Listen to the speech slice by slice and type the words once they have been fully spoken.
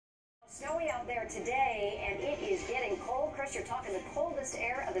Snowy out there today, and it is getting cold. Chris, you're talking the coldest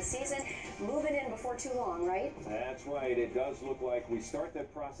air of the season, moving in before too long, right? That's right. It does look like we start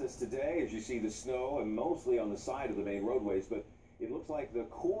that process today, as you see the snow, and mostly on the side of the main roadways, but it looks like the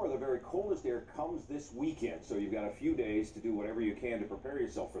core of the very coldest air comes this weekend, so you've got a few days to do whatever you can to prepare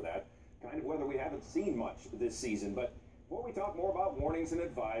yourself for that. Kind of weather we haven't seen much this season, but before we talk more about warnings and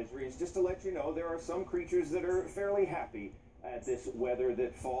advisories, just to let you know, there are some creatures that are fairly happy at this weather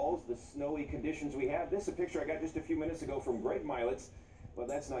that falls, the snowy conditions we have. This is a picture I got just a few minutes ago from Greg Militz. Well,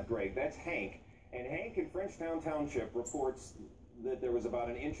 that's not Greg, that's Hank. And Hank in Frenchtown Township reports that there was about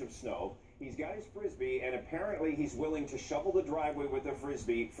an inch of snow. He's got his Frisbee, and apparently he's willing to shovel the driveway with the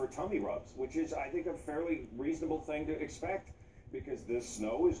Frisbee for tummy rubs, which is, I think, a fairly reasonable thing to expect because this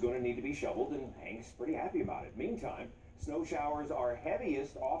snow is going to need to be shoveled, and Hank's pretty happy about it. Meantime, snow showers are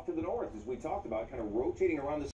heaviest off to the north, as we talked about, kind of rotating around the